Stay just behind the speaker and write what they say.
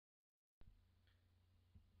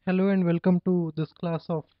Hello and welcome to this class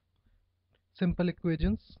of simple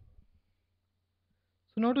equations.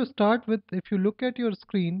 So now to start with, if you look at your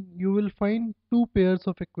screen, you will find two pairs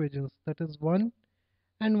of equations, that is one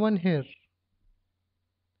and one here.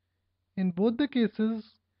 In both the cases,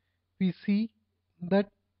 we see that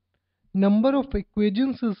number of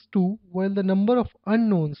equations is 2 while the number of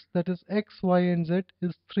unknowns, that is x, y and z,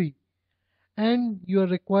 is 3. And you are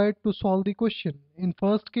required to solve the question. In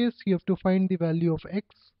first case, you have to find the value of x,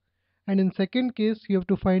 and in second case, you have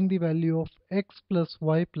to find the value of x plus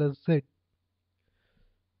y plus z.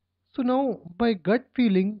 So now, by gut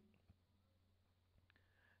feeling,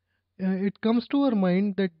 it comes to our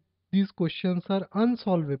mind that these questions are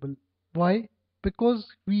unsolvable. Why? Because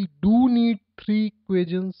we do need three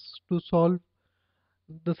equations to solve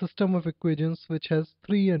the system of equations which has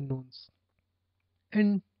three unknowns.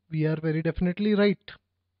 And we are very definitely right.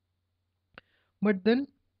 But then,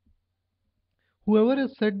 whoever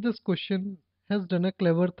has said this question has done a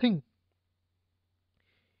clever thing.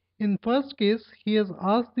 In first case, he has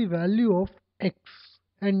asked the value of x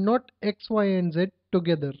and not x, y and z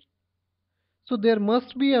together. So there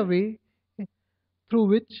must be a way through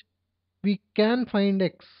which we can find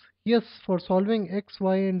x. Yes, for solving x,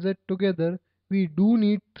 y and z together, we do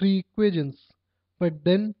need three equations. But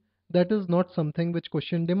then that is not something which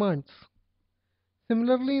question demands.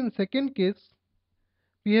 Similarly, in second case,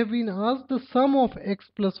 we have been asked the sum of x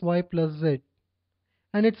plus y plus z.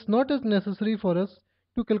 And it's not as necessary for us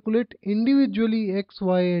to calculate individually x,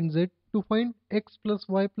 y and z to find x plus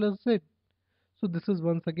y plus z. So this is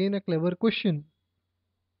once again a clever question.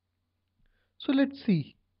 So let's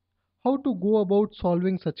see how to go about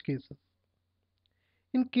solving such cases.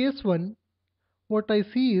 In case 1, what I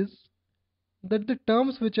see is that the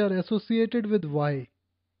terms which are associated with y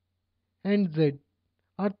and z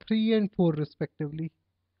are 3 and 4 respectively,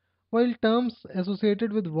 while terms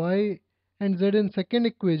associated with y and z in second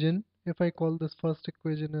equation, if I call this first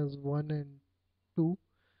equation as 1 and 2,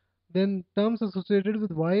 then terms associated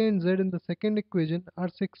with y and z in the second equation are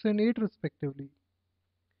 6 and 8 respectively.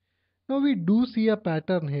 Now we do see a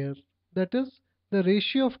pattern here, that is, the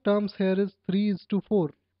ratio of terms here is 3 is to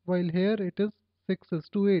 4, while here it is 6 is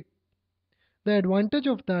to 8. The advantage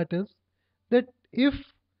of that is that if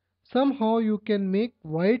somehow you can make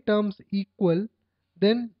y terms equal,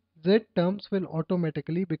 then z terms will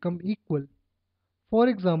automatically become equal. For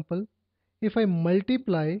example, if I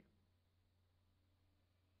multiply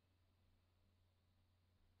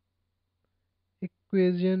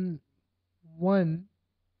equation 1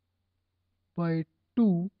 by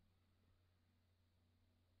 2,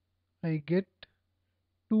 I get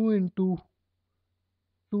 2 into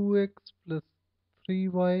 2x plus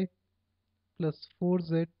 3y plus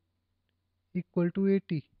 4z equal to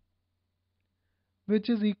 80, which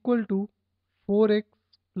is equal to 4x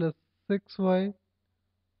plus 6y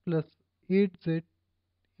plus 8z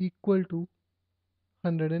equal to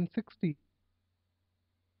 160.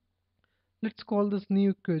 Let's call this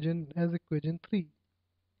new equation as equation 3.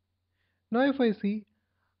 Now if I see,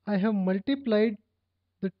 I have multiply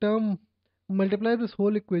this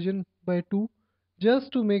whole equation by 2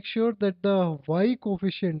 just to make sure that the y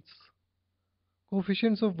coefficients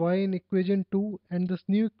of y in equation 2 and this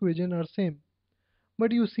new equation are same.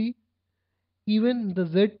 But you see, even the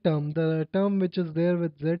z term, the term which is there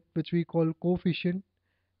with z, which we call coefficient,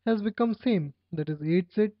 has become same, that is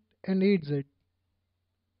 8z and 8z.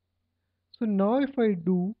 So now if I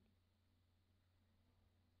do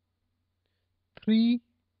 3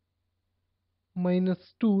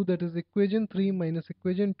 minus 2, that is equation 3 minus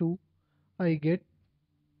equation 2, I get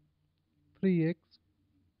 3x,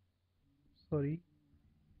 sorry,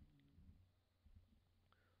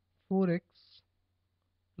 4x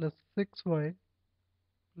plus 6y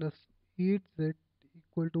plus 8z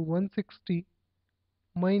equal to 160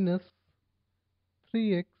 minus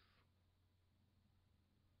 3x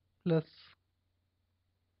plus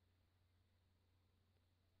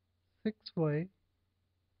 6y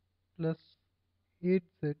plus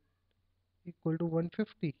 8z equal to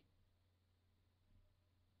 150,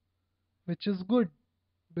 which is good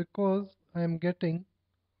because I am getting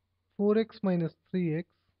 4x minus 3x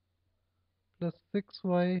plus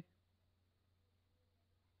 6y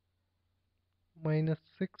minus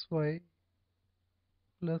 6y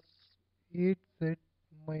plus 8z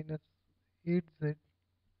minus 8z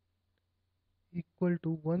equal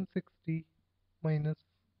to 160 minus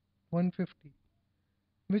 150,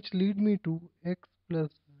 which lead me to x plus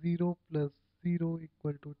 0 plus 0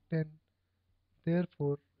 equal to 10.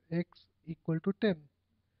 Therefore, x equal to 10.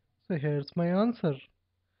 So here's my answer.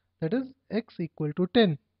 That is x equal to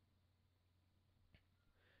 10.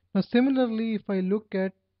 Now similarly, if I look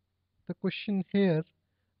at the question here,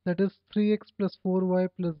 that is 3x plus 4y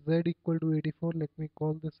plus z equal to 84. Let me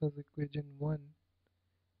call this as equation 1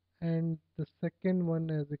 and the second one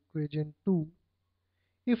as equation 2.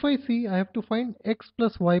 If I see, I have to find x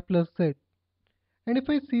plus y plus z, and if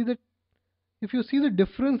you see the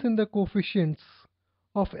difference in the coefficients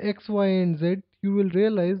of x, y and z, you will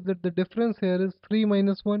realize that the difference here is 3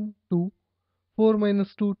 minus 1, 2, 4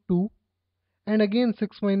 minus 2, 2, and again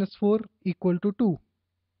 6 minus 4 equal to 2.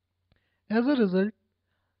 As a result,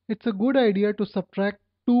 it's a good idea to subtract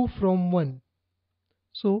 2 from 1.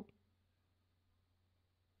 So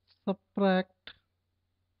subtract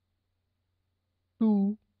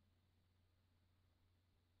 2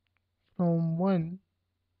 from 1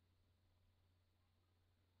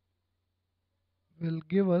 will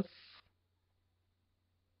give us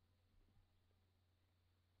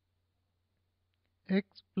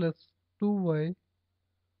x plus 2y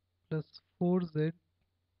plus 4z.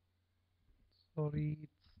 Sorry,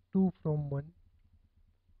 it's 2 from 1.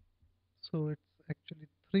 So it's actually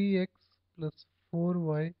 3x plus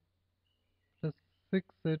 4y plus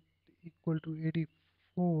 6z equal to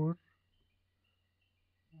 84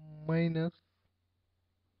 minus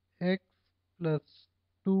x plus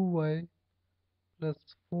 2y plus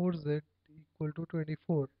 4z equal to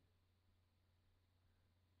 24,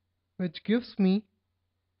 which gives me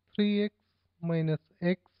 3x minus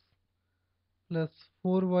x plus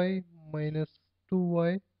 4y minus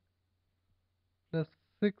 2y plus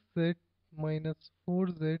 6z minus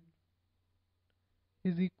 4z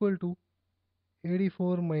is equal to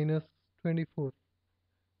 84 minus 24,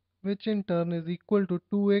 which in turn is equal to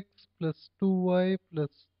 2x plus 2y plus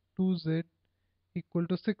 2z equal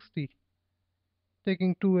to 60.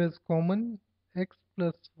 Taking 2 as common, x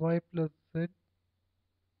plus y plus z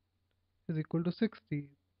is equal to 60.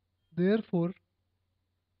 Therefore,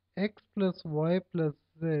 x plus y plus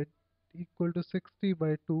z equal to 60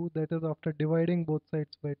 by 2, that is after dividing both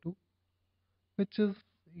sides by 2, which is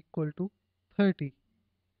equal to 30.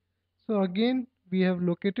 So again, we have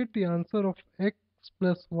located the answer of x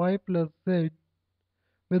plus y plus z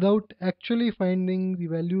without actually finding the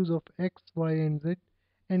values of x, y and z,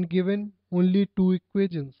 and given only two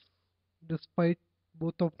equations despite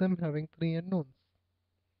both of them having three unknowns.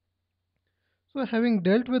 So having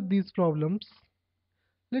dealt with these problems,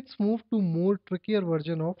 let's move to more trickier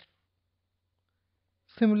version of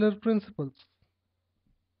similar principles.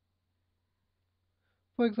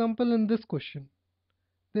 For example, in this question,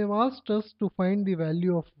 they've asked us to find the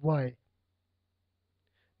value of y.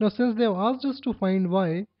 Now since they've asked us to find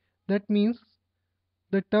y, that means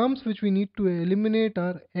the terms which we need to eliminate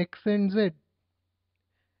are x and z.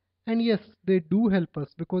 And yes, they do help us,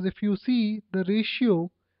 because if you see the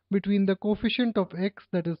ratio between the coefficient of x,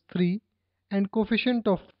 that is 3, and coefficient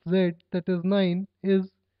of z, that is 9,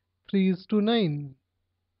 is 3 is to 9,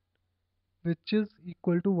 which is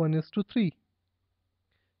equal to 1 is to 3.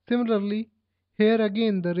 Similarly, here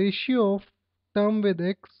again the ratio of term with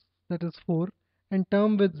x, that is 4, and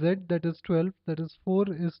term with z, that is 12, that is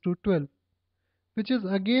 4 is to 12, which is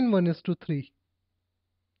again 1 is to 3.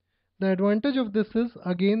 The advantage of this is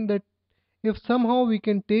again that if somehow we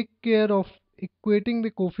can take care of equating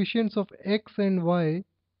the coefficients of x and y,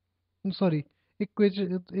 sorry,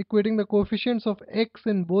 equating the coefficients of x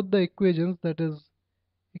in both the equations, that is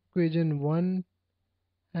equation 1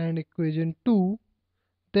 and equation 2,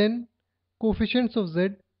 then coefficients of z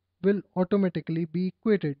will automatically be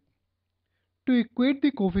equated. To equate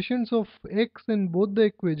the coefficients of x in both the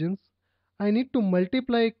equations, I need to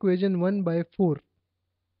multiply equation 1 by 4.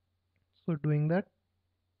 So doing that,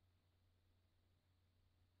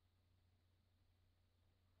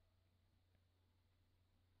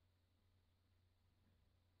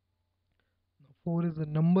 4 is the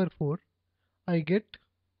number 4, I get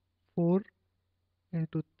 4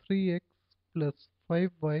 into 3x plus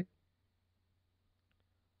 5y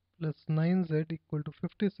plus 9z equal to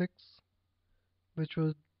 56, which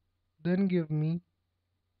will then give me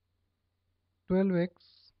 12x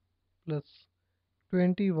plus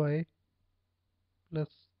 20y plus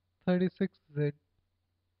 36z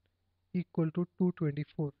equal to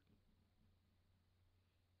 224.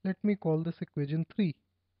 Let me call this equation 3.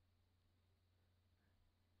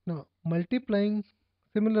 Now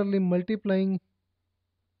similarly multiplying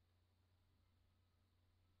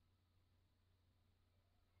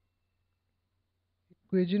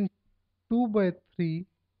equation 2 by 3,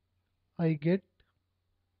 I get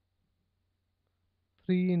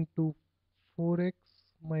 3 into 4x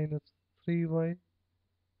minus 3y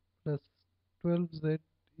plus 12z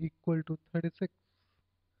equal to 36,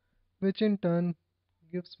 which in turn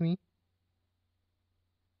gives me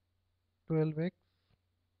 12x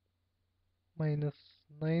minus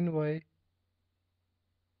 9y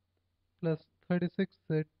plus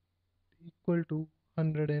 36z equal to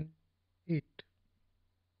 108.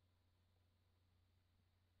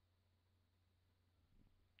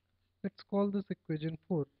 Let's call this equation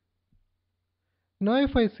 4. Now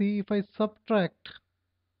if I subtract,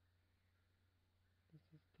 this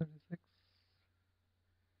is 36,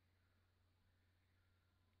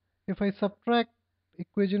 if I subtract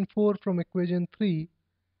equation 4 from equation 3,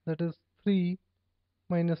 that is 3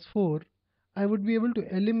 minus 4, I would be able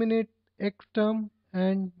to eliminate x term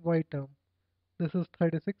and y term. This is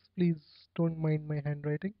 36, please don't mind my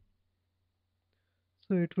handwriting.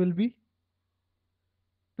 So it will be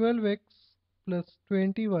 12x plus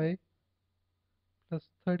 20y plus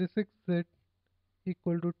 36z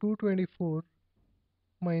equal to 224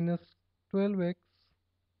 minus 12x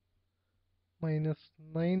minus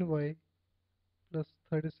 9y plus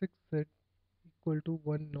 36z equal to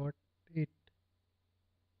 108.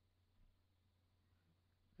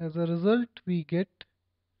 As a result, we get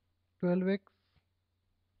 12x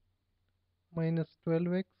minus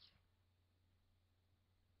 12x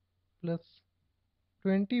plus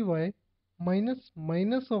 20y minus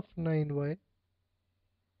minus of 9y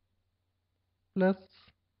plus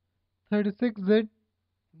 36z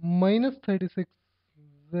minus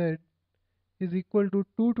 36z is equal to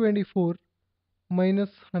 224 minus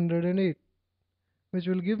 108, which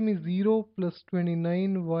will give me 0 plus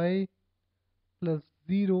 29y plus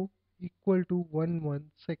 0 equal to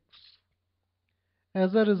 116.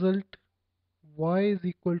 As a result, y is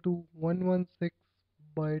equal to 116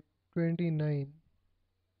 by 29,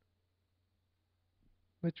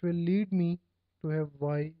 which will lead me to have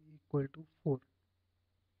y equal to 4.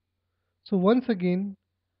 So once again,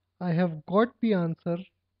 I have got the answer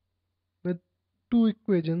with two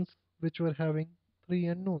equations which were having three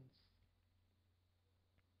unknowns.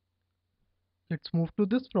 Let's move to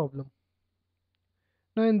this problem.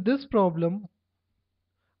 Now in this problem,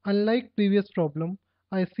 unlike previous problem,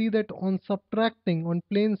 I see that on subtracting, on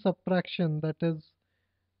plain subtraction, that is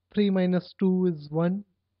 3 minus 2 is 1,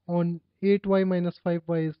 on 8y minus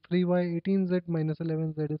 5y is 3y, 18z minus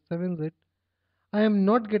 11z is 7z, I am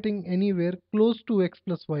not getting anywhere close to x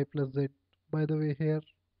plus y plus z. By the way, here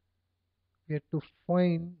we have to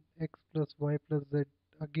find x plus y plus z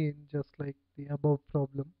again, just like the above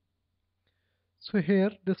problem. So here,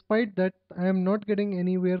 despite that, I am not getting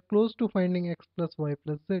anywhere close to finding x plus y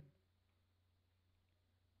plus z.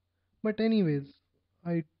 But anyways,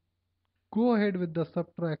 I go ahead with the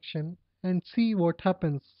subtraction and see what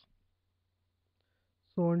happens.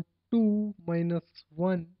 So on 2 minus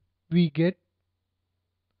 1, we get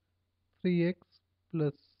 3x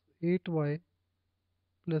plus 8y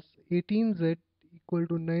plus 18z equal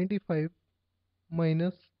to 95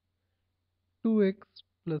 minus 2x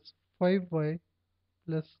plus 5y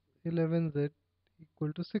plus 11z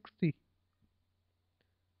equal to 60,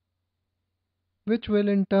 which will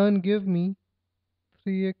in turn give me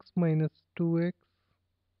 3x minus 2x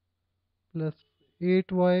plus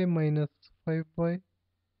 8y minus 5y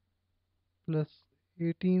plus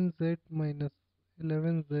 18z minus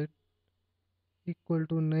 11z equal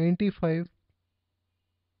to 95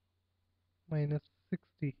 minus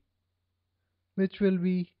 60, which will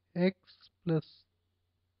be x plus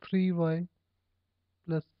 3y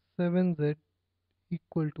plus 7z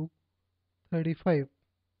equal to 35.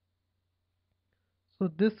 So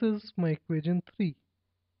this is my equation 3.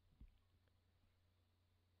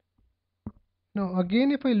 Now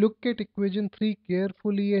again, if I look at equation 3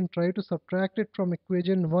 carefully and try to subtract it from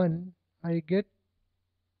equation 1, I get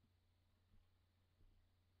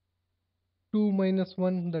 2 minus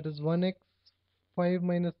 1, that is 1x, 5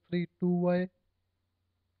 minus 3, 2y,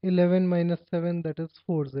 11 minus 7, that is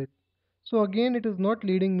 4z. So again, it is not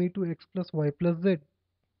leading me to x plus y plus z.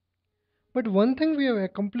 But one thing we have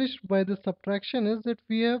accomplished by this subtraction is that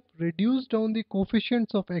we have reduced down the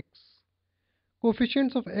coefficients of x.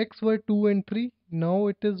 Coefficients of x were 2 and 3, now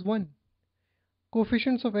it is 1.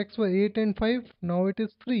 Coefficients of x were 8 and 5, now it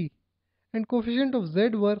is 3. And coefficient of z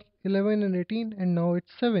were 11 and 18, and now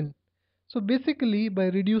it's 7. So basically, by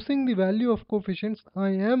reducing the value of coefficients,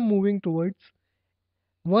 I am moving towards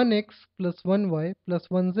 1x plus 1y plus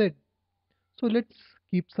 1z. So let's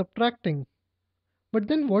keep subtracting. But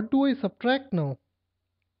then what do I subtract now?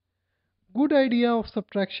 Good idea of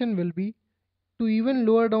subtraction will be to even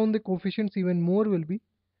lower down the coefficients even more, will be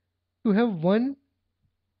to have 1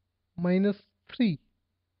 minus 3.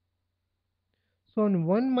 So on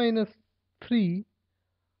 1 minus 3,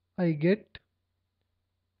 I get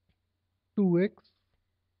 2x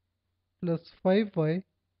plus 5y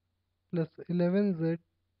plus 11z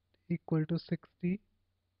equal to 60,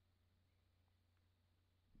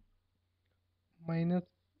 minus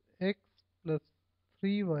x plus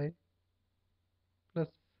 3y plus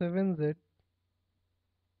 7z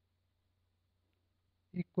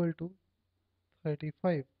equal to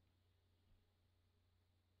 35,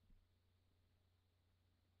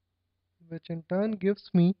 which in turn gives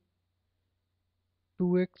me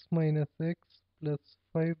 2x minus x plus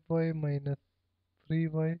 5y minus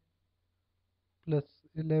 3y plus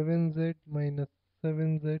 11z minus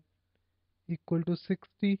 7z equal to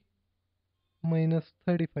 60 minus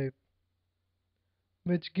 35,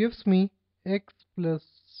 which gives me x plus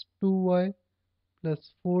 2y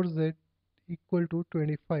plus 4z equal to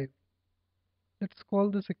 25. Let's call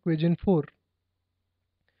this equation 4.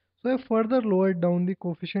 So I further lowered down the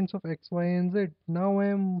coefficients of x, y and z. Now I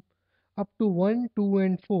am up to 1, 2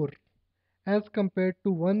 and 4 as compared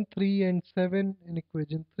to 1, 3 and 7 in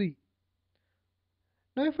equation 3.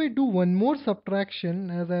 Now if I do one more subtraction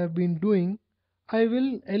as I have been doing, I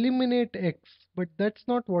will eliminate x, but that's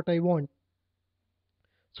not what I want.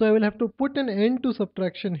 So I will have to put an end to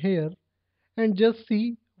subtraction here and just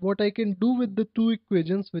see what I can do with the two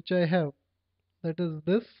equations which I have. That is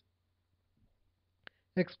this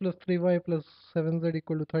x plus 3y plus 7z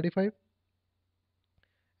equal to 35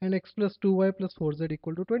 and x plus 2y plus 4z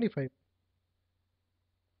equal to 25.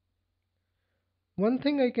 One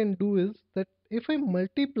thing I can do is that if I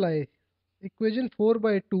multiply equation 4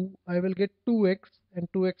 by 2, I will get 2x,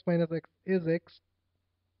 and 2x minus x is x,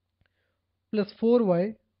 plus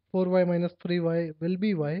 4y, 4y minus 3y will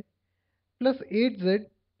be y, plus 8z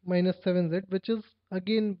minus 7z, which is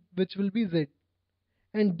again which will be z,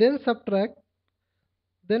 and then subtract,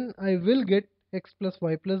 then I will get x plus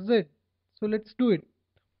y plus z. So let's do it.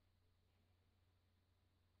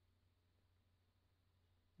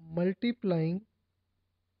 Multiplying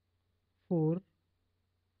 4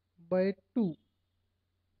 by 2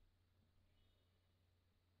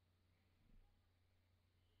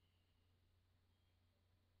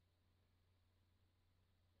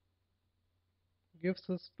 gives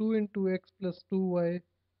us 2 into x plus 2y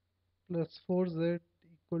plus 4z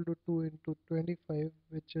equal to 2 into 25,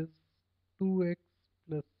 which is 2x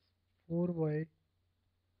plus 4y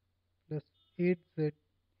plus 8z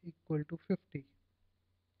equal to 50.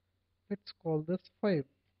 Let's call this 5.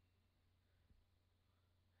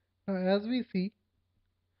 Now as we see,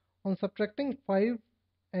 on subtracting 5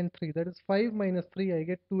 and 3, that is 5 minus 3, I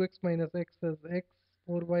get 2x minus x as x,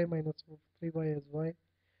 4y minus 3y as y,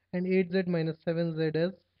 and 8z minus 7z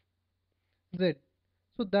as z.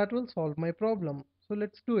 So that will solve my problem. So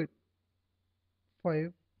let's do it.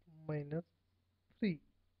 5 minus 3.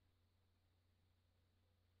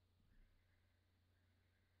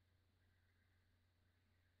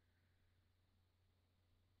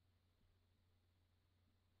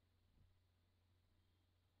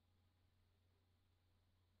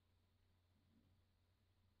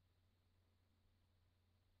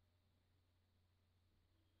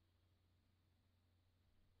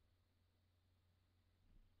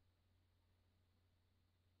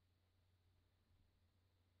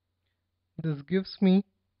 This gives me,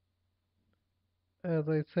 as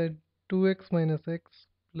I said, 2x minus x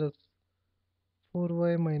plus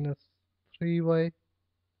 4y minus 3y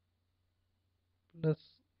plus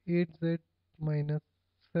 8z minus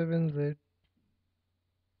 7z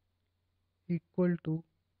equal to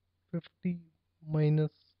 50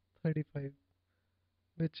 minus 35,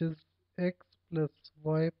 which is x plus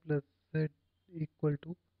y plus z equal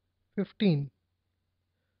to 15.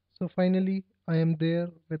 So finally I am there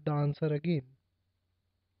with the answer again.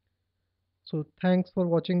 So thanks for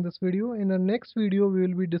watching this video. In our next video we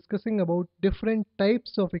will be discussing about different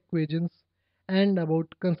types of equations and about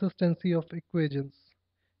consistency of equations.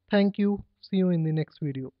 Thank you. See you in the next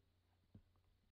video.